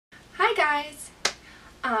Hi guys.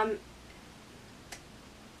 Okay.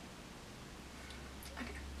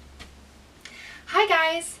 Hi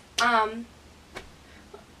guys. Hi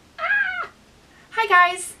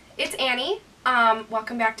guys. It's Annie.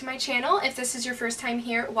 Welcome back to my channel. If this is your first time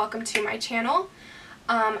here, welcome to my channel.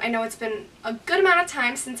 I know it's been a good amount of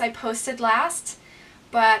time since I posted last,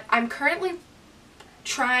 but I'm currently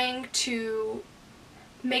trying to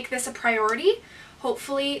make this a priority.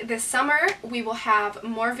 Hopefully this summer we will have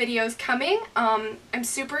more videos coming. I'm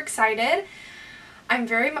super excited.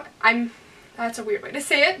 That's a weird way to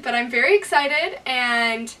say it, but I'm very excited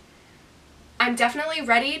and I'm definitely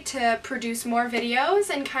ready to produce more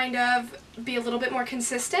videos and kind of be a little bit more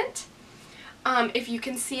consistent. If you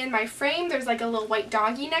can see in my frame, there's like a little white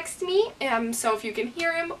doggy next to me, so if you can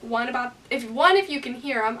hear him, if you can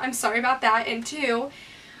hear him, I'm sorry about that, and two,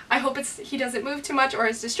 I hope he doesn't move too much or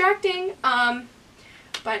is distracting,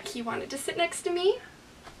 but he wanted to sit next to me.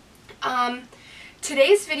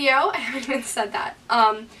 Today's video, I haven't even said that,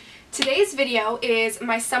 today's video is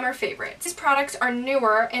my summer favorites. These products are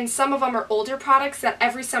newer and some of them are older products that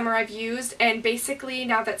every summer I've used, and basically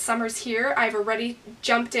now that summer's here I've already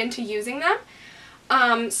jumped into using them.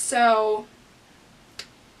 So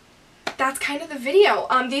that's kind of the video.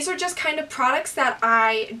 These are just kind of products that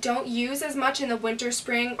I don't use as much in the winter,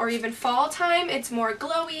 spring, or even fall time. It's more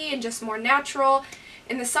glowy and just more natural.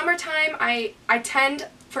 In the summertime, I tend,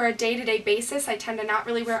 for a day-to-day basis, I tend to not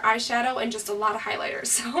really wear eyeshadow and just a lot of highlighters.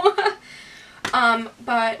 So,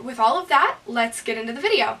 but with all of that, let's get into the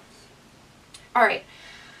video. Alright,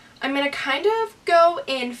 I'm going to kind of go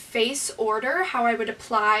in face order how I would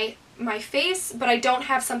apply my face, but I don't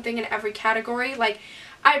have something in every category. Like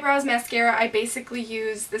eyebrows, mascara, I basically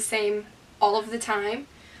use the same all of the time.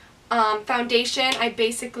 Foundation, I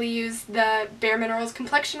basically use the Bare Minerals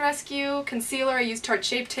Complexion Rescue. Concealer, I use Tarte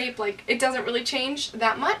Shape Tape. Like, it doesn't really change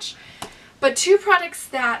that much. But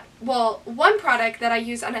one product that I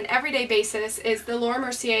use on an everyday basis is the Laura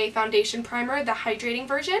Mercier Foundation Primer, the hydrating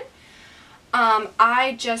version.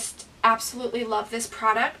 I just absolutely love this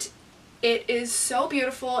product. It is so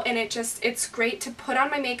beautiful, and it's great to put on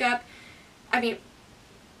my makeup. I mean,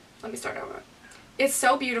 let me start over. It's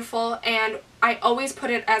so beautiful, and I always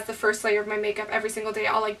put it as the first layer of my makeup every single day.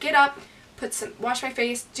 I'll like get up, wash my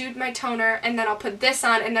face, do my toner, and then I'll put this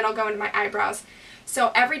on, and then I'll go into my eyebrows.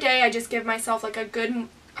 So every day I just give myself like a good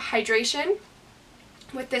hydration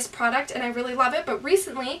with this product, and I really love it. But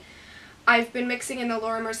recently I've been mixing in the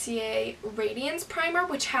Laura Mercier Radiance Primer,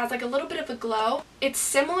 which has like a little bit of a glow. It's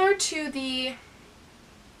similar to the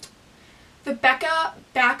Becca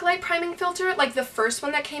Backlight Priming Filter, like the first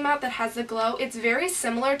one that came out that has the glow. It's very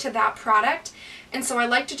similar to that product, and so I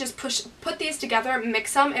like to just put these together,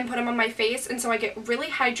 mix them, and put them on my face, and so I get really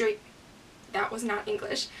that was not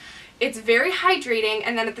English. It's very hydrating,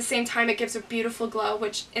 and then at the same time it gives a beautiful glow,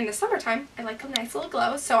 which in the summertime I like a nice little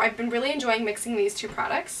glow, so I've been really enjoying mixing these two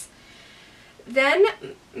products. Then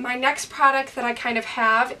my next product that I kind of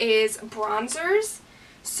have is bronzers.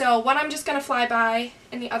 So one I'm just going to fly by,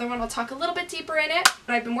 and the other one I'll talk a little bit deeper in it.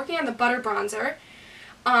 But I've been working on the Butter Bronzer,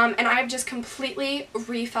 and I've just completely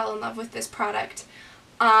fell in love with this product.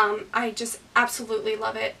 I just absolutely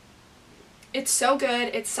love it. It's so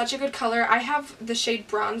good. It's such a good color. I have the shade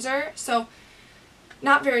Bronzer, so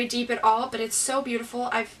not very deep at all, but it's so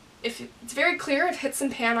beautiful. It's very clear. I've hit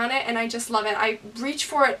some pan on it, and I just love it. I reach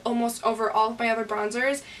for it almost over all of my other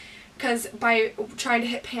bronzers, because by trying to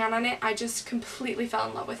hit pan on it, I just completely fell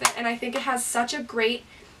in love with it. And I think it has such a great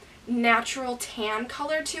natural tan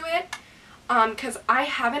color to it, because I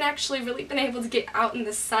haven't actually really been able to get out in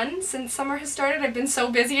the sun since summer has started. I've been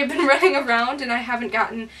so busy, I've been running around, and I haven't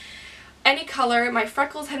gotten any color. My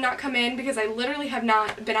freckles have not come in because I literally have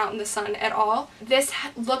not been out in the sun at all. This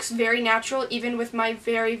looks very natural even with my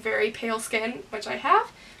very, very pale skin, which I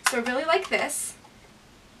have, so I really like this.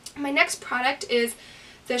 My next product is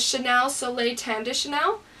the Chanel Soleil Tan de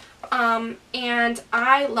Chanel, and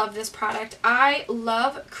I love this product. I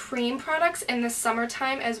love cream products in the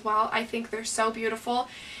summertime as well. I think they're so beautiful,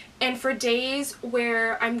 and for days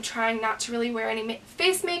where I'm trying not to really wear any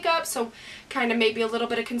face makeup, so kind of maybe a little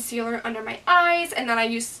bit of concealer under my eyes, and then I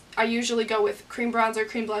usually go with cream bronzer,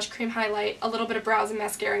 cream blush, cream highlight, a little bit of brows and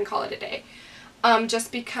mascara, and call it a day.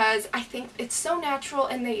 Just because I think it's so natural,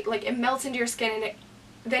 and it melts into your skin, and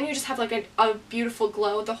then you just have like a beautiful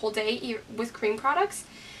glow the whole day with cream products.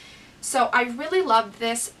 So I really love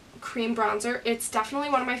this cream bronzer. It's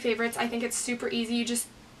definitely one of my favorites. I think it's super easy. You just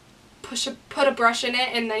put a brush in it,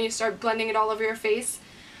 and then you start blending it all over your face.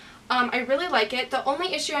 I really like it. The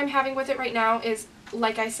only issue I'm having with it right now is,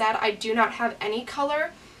 like I said, I do not have any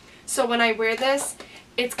color. So when I wear this,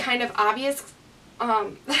 it's kind of obvious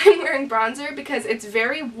that I'm wearing bronzer because it's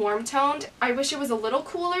very warm toned. I wish it was a little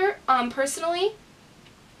cooler, personally,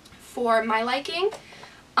 for my liking,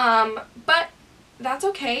 but that's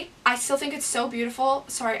okay. I still think it's so beautiful.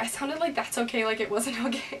 Sorry, I sounded like that's okay, like it wasn't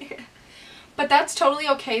okay. But that's totally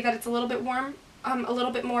okay that it's a little bit warm, a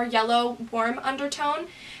little bit more yellow, warm undertone,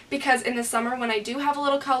 because in the summer when I do have a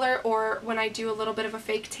little color, or when I do a little bit of a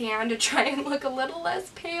fake tan to try and look a little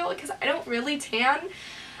less pale, because I don't really tan,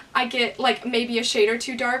 I get like maybe a shade or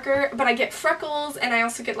two darker, but I get freckles, and I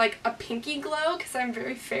also get like a pinky glow because I'm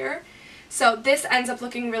very fair. So this ends up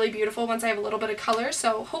looking really beautiful once I have a little bit of color,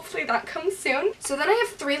 so hopefully that comes soon. So then I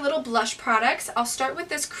have 3 little blush products. I'll start with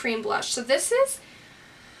this cream blush. So this is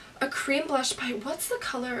a cream blush by, what's the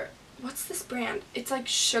color, what's this brand? It's like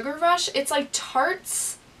Sugar Rush. It's like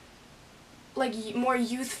Tarte's, like more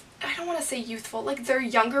youth, I don't want to say youthful, like their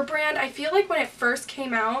younger brand. I feel like when it first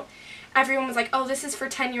came out, everyone was like, oh, this is for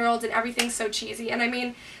 10-year-olds and everything's so cheesy. And I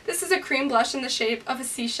mean, this is a cream blush in the shape of a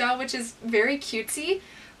seashell, which is very cutesy,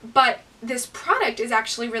 but this product is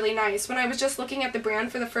actually really nice. When I was just looking at the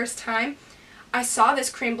brand for the first time, I saw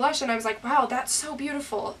this cream blush and I was like, wow, that's so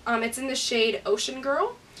beautiful. It's in the shade Ocean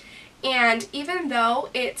Girl, and even though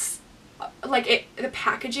it's like the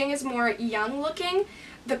packaging is more young looking,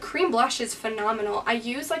 the cream blush is phenomenal. I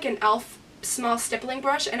use like an e.l.f. small stippling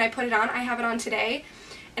brush and I put it on. I have it on today,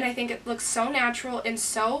 and I think it looks so natural and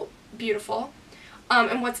so beautiful.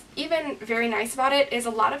 And what's even very nice about it is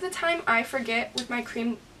a lot of the time I forget with my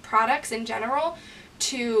cream products in general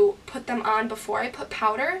to put them on before I put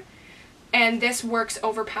powder, and this works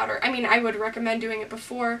over powder. I mean, I would recommend doing it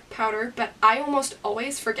before powder, but I almost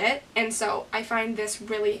always forget, and so I find this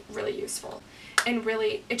really, really useful. And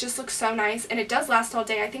really, it just looks so nice, and it does last all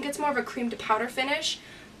day. I think it's more of a cream to powder finish,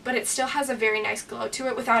 but it still has a very nice glow to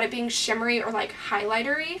it without it being shimmery or like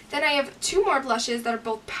highlightery. Then I have 2 more blushes that are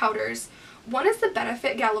both powders. One is the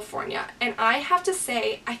Benefit California, and I have to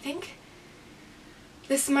say, I think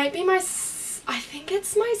this might be I think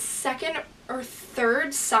it's my 2nd or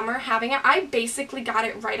 3rd summer having it. I basically got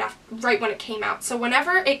it right when it came out. So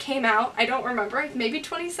whenever it came out, I don't remember, maybe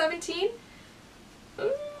 2017?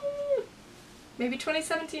 Maybe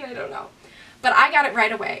 2017, I don't know. But I got it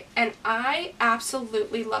right away, and I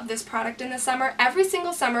absolutely love this product in the summer. Every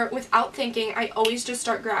single summer, without thinking, I always just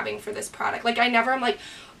start grabbing for this product. Like, I never am like,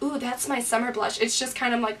 ooh, that's my summer blush. It's just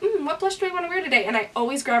kind of like, what blush do I want to wear today? And I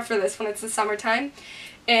always grab for this when it's the summertime.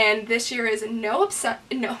 And this year is no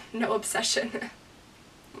obsession.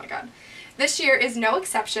 Oh my god. This year is no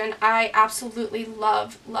exception. I absolutely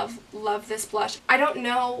love, love, love this blush. I don't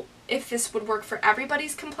know if this would work for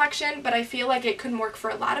everybody's complexion, but I feel like it could work for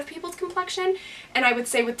a lot of people's complexion, and I would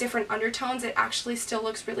say with different undertones it actually still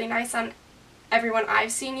looks really nice on everyone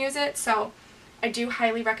I've seen use it, so I do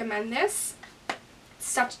highly recommend this.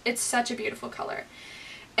 It's such a beautiful color.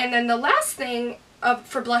 And then the last thing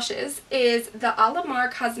for blushes is the Alamar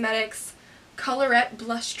Cosmetics Colorette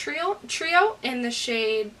Blush Trio in the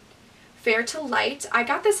shade Fair to Light. I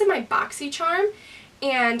got this in my BoxyCharm,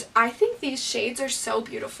 and I think these shades are so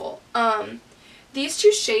beautiful. These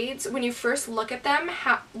 2 shades, when you first look at them,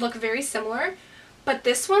 look very similar, but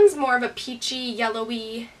this one's more of a peachy,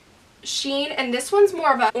 yellowy sheen, and this one's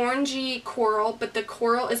more of an orangey coral, but the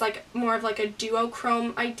coral is like more of like a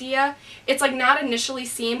duochrome idea. It's like not initially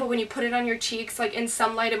seen, but when you put it on your cheeks, like in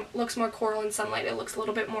sunlight it looks more coral, in sunlight it looks a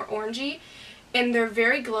little bit more orangey, and they're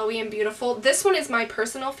very glowy and beautiful. This one is my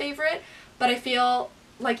personal favorite, but I feel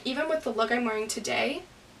like even with the look I'm wearing today,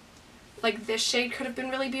 like this shade could have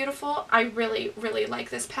been really beautiful. I really, really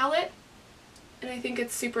like this palette, and I think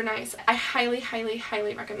it's super nice. I highly, highly,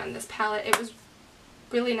 highly recommend this palette. It was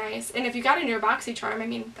really nice, and if you got it in your BoxyCharm, I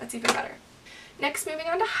mean, that's even better. Next, moving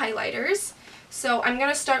on to highlighters. So I'm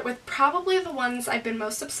going to start with probably the ones I've been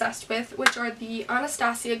most obsessed with, which are the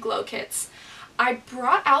Anastasia Glow Kits. I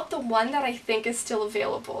brought out the one that I think is still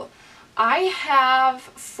available. I have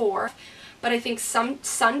 4. But I think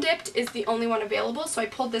Sun Dipped is the only one available, so I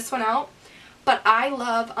pulled this one out. But I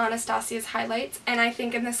love Anastasia's highlights, and I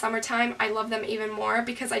think in the summertime I love them even more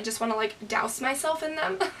because I just want to like douse myself in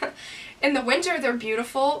them. In the winter they're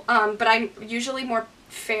beautiful, but I'm usually more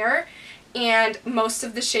fair, and most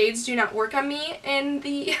of the shades do not work on me in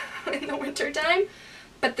the winter time.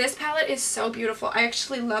 But this palette is so beautiful. I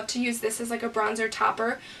actually love to use this as like a bronzer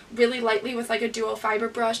topper, really lightly with like a duo fiber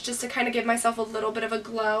brush, just to kind of give myself a little bit of a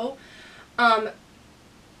glow.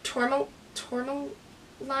 Tourmaline,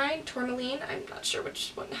 I'm not sure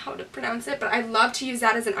how to pronounce it, but I love to use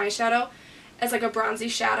that as an eyeshadow, as like a bronzy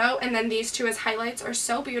shadow, and then these 2 as highlights are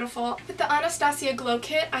so beautiful. With the Anastasia Glow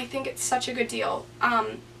Kit, I think it's such a good deal.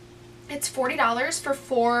 It's $40 for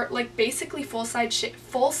 4, like basically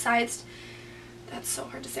full-sized, that's so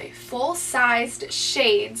hard to say, full-sized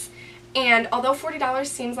shades. And although $40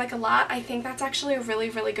 seems like a lot, I think that's actually a really,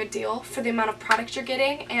 really good deal for the amount of product you're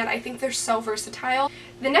getting, and I think they're so versatile.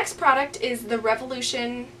 The next product is the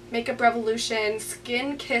Revolution, Makeup Revolution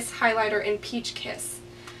Skin Kiss Highlighter in Peach Kiss.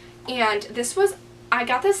 And this was, I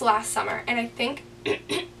got this last summer, and I think,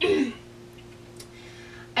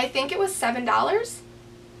 I think it was $7,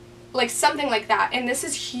 like something like that, and this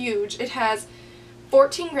is huge. It has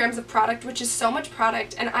 14 grams of product, which is so much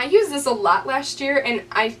product, and I used this a lot last year, and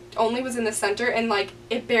I only was in the center, and like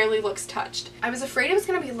it barely looks touched. I was afraid it was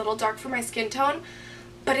going to be a little dark for my skin tone,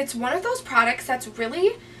 but it's one of those products that's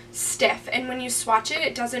really stiff, and when you swatch it,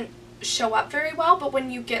 it doesn't show up very well, but when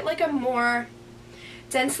you get like a more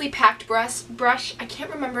densely packed brush, I can't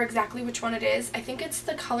remember exactly which one it is. I think it's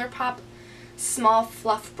the Colourpop Small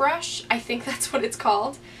Fluff Brush. I think that's what it's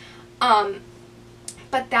called.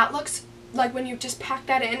 But that looks like when you just pack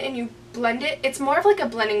that in and you blend it, it's more of like a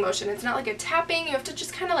blending motion. It's not like a tapping. You have to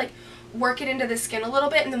just kind of like work it into the skin a little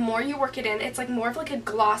bit, and the more you work it in, it's like more of like a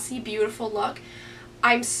glossy, beautiful look.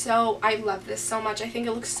 I love this so much. I think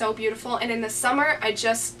it looks so beautiful, and in the summer, it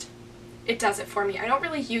does it for me. I don't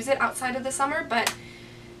really use it outside of the summer, but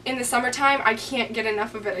in the summertime, I can't get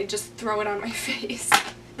enough of it. I just throw it on my face.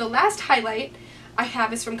 The last highlight I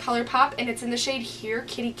have is from Colourpop, and it's in the shade Here,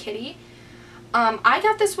 Kitty Kitty. I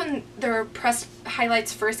got this when their pressed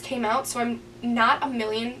highlights first came out, so I'm not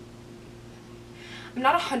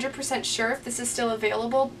 100% sure if this is still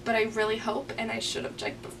available, but I really hope, and I should have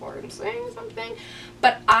checked before I'm saying something.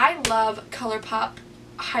 But I love Colourpop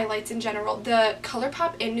highlights in general. The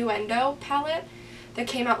Colourpop Innuendo palette that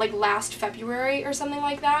came out like last February or something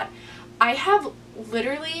like that, I have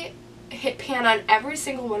literally hit pan on every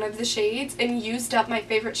single one of the shades and used up my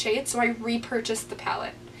favorite shades, so I repurchased the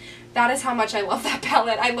palette. That is how much I love that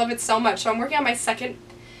palette. I love it so much. So I'm working on my second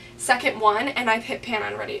one, and I've hit pan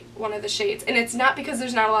on already one of the shades. And it's not because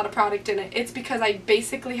there's not a lot of product in it. It's because I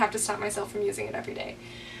basically have to stop myself from using it every day.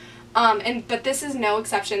 But this is no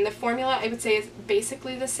exception. The formula, I would say, is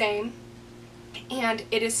basically the same, and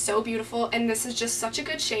it is so beautiful, and this is just such a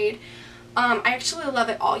good shade. I actually love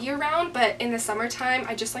it all year round, but in the summertime,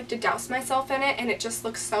 I just like to douse myself in it, and it just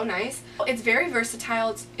looks so nice. It's very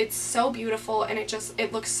versatile, it's so beautiful, and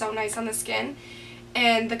it looks so nice on the skin.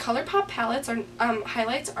 And the Colourpop palettes are,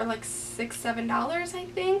 highlights are like $6–7, I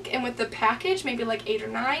think, and with the package, maybe like $8 or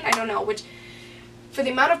 $9, I don't know, which, for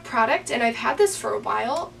the amount of product, and I've had this for a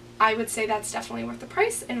while, I would say that's definitely worth the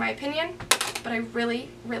price, in my opinion, but I really,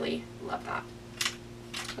 really love that.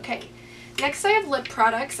 Okay. Next I have lip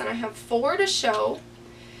products, and I have 4 to show.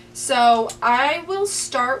 So I will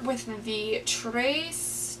start with the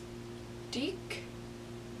Trace Deek.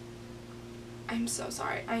 I'm so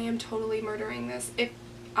sorry. I am totally murdering this.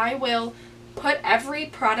 I will put every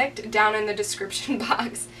product down in the description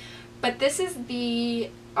box. But this is the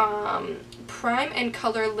Prime and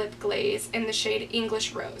Color Lip Glaze in the shade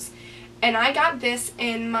English Rose. And I got this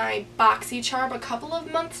in my BoxyCharm a couple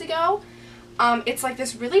of months ago. It's like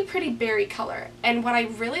this really pretty berry color, and what I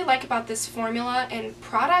really like about this formula and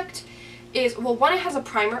product is, well, one, it has a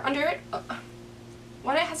primer under it.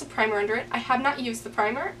 I have not used the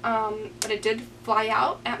primer, but it did fly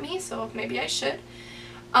out at me, so maybe I should.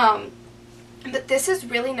 But this is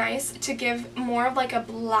really nice to give more of like a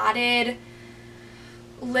blotted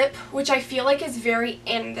lip, which I feel like is very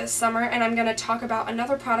in this summer, and I'm going to talk about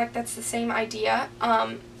another product that's the same idea.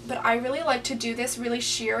 But I really like to do this really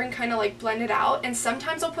sheer and kind of like blend it out, and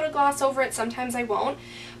sometimes I'll put a gloss over it, sometimes I won't,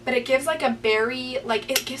 but it gives like a berry, like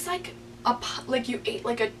it gives like like you ate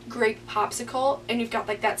like a grape popsicle and you've got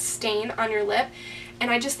like that stain on your lip, and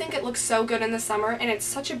I just think it looks so good in the summer, and it's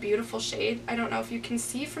such a beautiful shade. I don't know if you can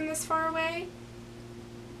see from this far away,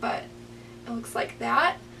 but it looks like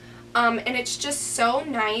that, and it's just so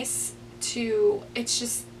nice to,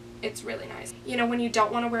 it's really nice. You know, when you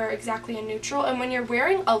don't want to wear exactly a neutral, and when you're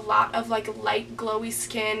wearing a lot of like light glowy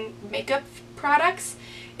skin makeup products,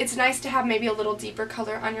 it's nice to have maybe a little deeper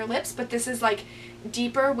color on your lips, but this is like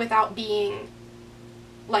deeper without being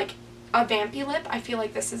like a vampy lip. I feel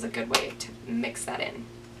like this is a good way to mix that in.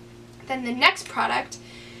 Then the next product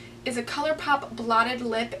is a Colourpop Blotted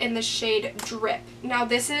Lip in the shade Drip. Now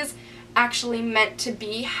this is actually meant to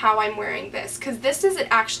be how I'm wearing this, because this is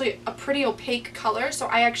actually a pretty opaque color, so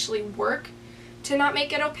I actually work to not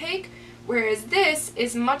make it opaque, whereas this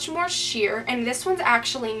is much more sheer, and this one's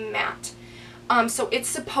actually matte. So it's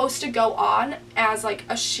supposed to go on as like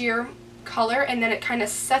a sheer color, and then it kind of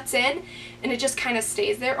sets in and it just kind of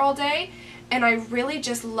stays there all day, and I really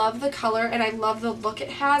just love the color, and I love the look it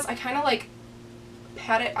has. I kind of like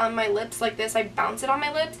pat it on my lips like this, I bounce it on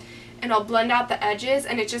my lips, and I'll blend out the edges,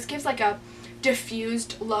 and it just gives like a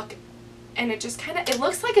diffused look, and it just kind of, it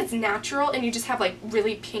looks like it's natural and you just have like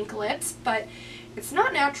really pink lips, but it's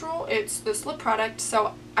not natural. It's this lip product,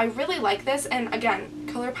 so I really like this. And again,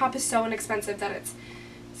 Colourpop is so inexpensive that it's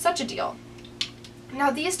such a deal. Now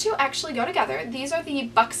these two actually go together. These are the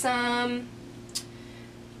Buxom,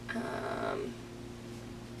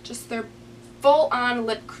 just their full-on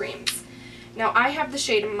lip creams. Now I have the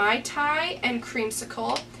shade Mai Tai and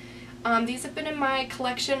Creamsicle. These have been in my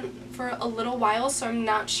collection for a little while, so I'm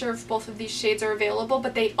not sure if both of these shades are available,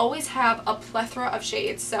 but they always have a plethora of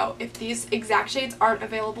shades, so if these exact shades aren't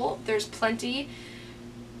available, there's plenty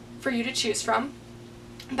for you to choose from.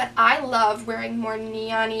 But I love wearing more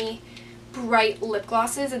neon-y, bright lip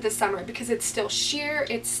glosses in the summer because it's still sheer,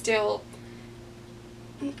 it's still,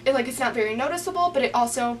 like, it's not very noticeable, but it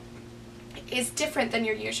also is different than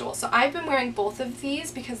your usual. So I've been wearing both of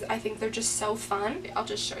these because I think they're just so fun. I'll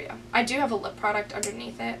just show you. I do have a lip product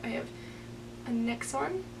underneath it. I have a NYX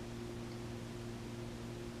one.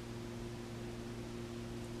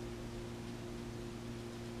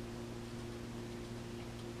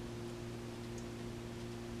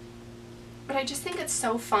 But I just think it's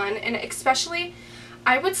so fun, and especially,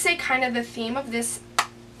 I would say kind of the theme of this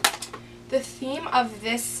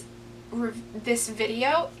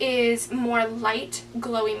video is more light,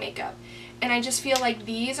 glowy makeup. And I just feel like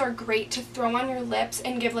these are great to throw on your lips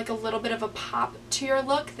and give like a little bit of a pop to your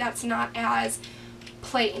look that's not as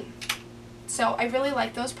plain. So I really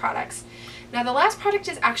like those products. Now the last product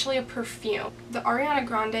is actually a perfume. The Ariana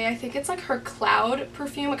Grande, I think it's like her Cloud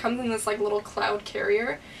perfume. It comes in this like little cloud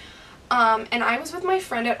carrier. And I was with my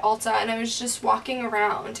friend at Ulta, and I was just walking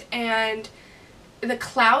around, and the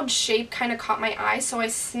cloud shape kind of caught my eye, so I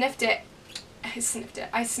smelled it,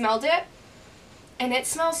 and it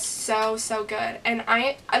smells so, so good. And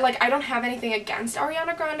I don't have anything against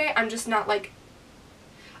Ariana Grande. I'm just not like,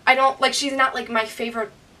 she's not like my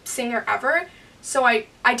favorite singer ever, so I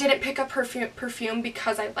didn't pick up her perfume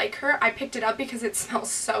because I like her. I picked it up because it smells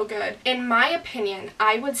so good. In my opinion,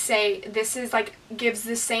 I would say this is like, gives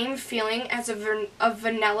the same feeling as a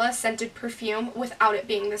vanilla scented perfume without it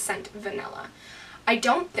being the scent vanilla.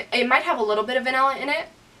 It might have a little bit of vanilla in it,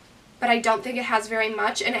 but I don't think it has very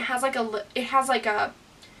much, and it has like a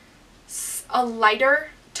lighter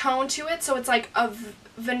tone to it, so it's like a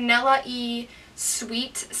vanilla-y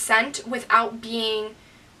sweet scent without being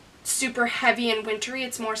super heavy and wintry.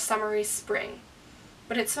 It's more summery spring.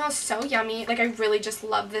 But it smells so yummy. Like, I really just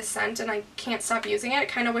love this scent, and I can't stop using it. I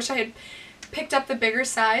kind of wish I had picked up the bigger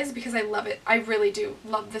size because I love it. I really do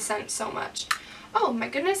love the scent so much. Oh my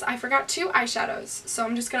goodness, I forgot 2 eyeshadows. So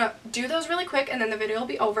I'm just going to do those really quick and then the video will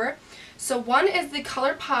be over. So one is the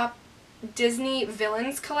Colourpop Disney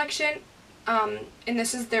Villains collection. And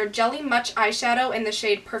this is their Jelly Much eyeshadow in the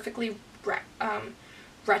shade Perfectly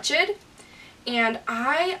Wretched. And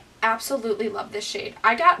I absolutely love this shade.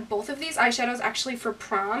 I got both of these eyeshadows actually for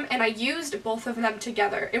prom, and I used both of them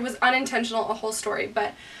together. It was unintentional, a whole story,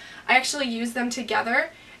 but I actually used them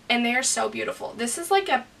together, and they are so beautiful. This is like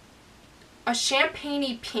a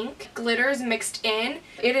champagne-y pink, glitters mixed in.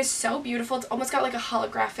 It is so beautiful. It's almost got like a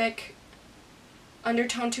holographic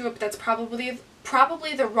undertone to it, but that's probably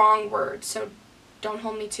the wrong word, so don't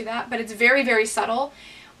hold me to that. But it's very, very subtle.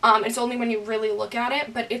 It's only when you really look at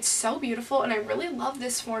it, but it's so beautiful, and I really love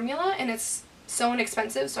this formula, and it's so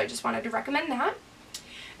inexpensive, so I just wanted to recommend that.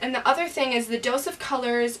 And the other thing is the Dose of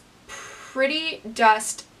Colors Pretty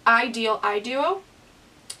Dust Ideal Eye Duo.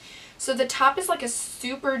 So the top is like a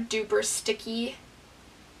super duper sticky,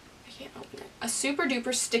 I can't open it, a super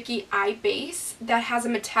duper sticky eye base that has a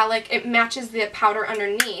metallic, it matches the powder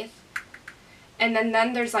underneath. And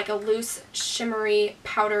then there's like a loose shimmery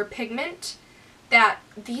powder pigment that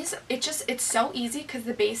it's so easy because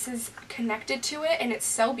the base is connected to it, and it's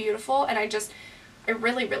so beautiful, and I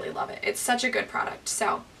really, really love it. It's such a good product.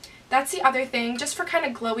 So that's the other thing. Just for kind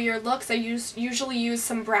of glowier looks, I usually use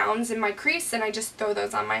some browns in my crease, and I just throw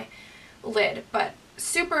those on my lid. But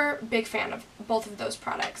super big fan of both of those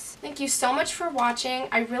products. Thank you so much for watching.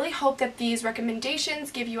 I really hope that these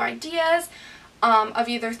recommendations give you ideas of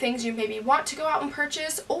either things you maybe want to go out and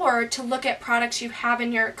purchase, or to look at products you have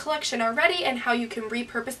in your collection already and how you can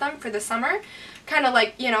repurpose them for the summer. Kind of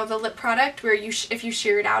like, you know, the lip product where if you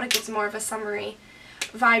shear it out, it gets more of a summery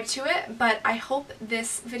vibe to it. But I hope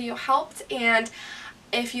this video helped, and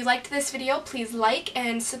if you liked this video, please like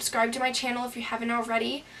and subscribe to my channel if you haven't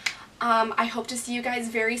already. I hope to see you guys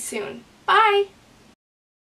very soon. Bye!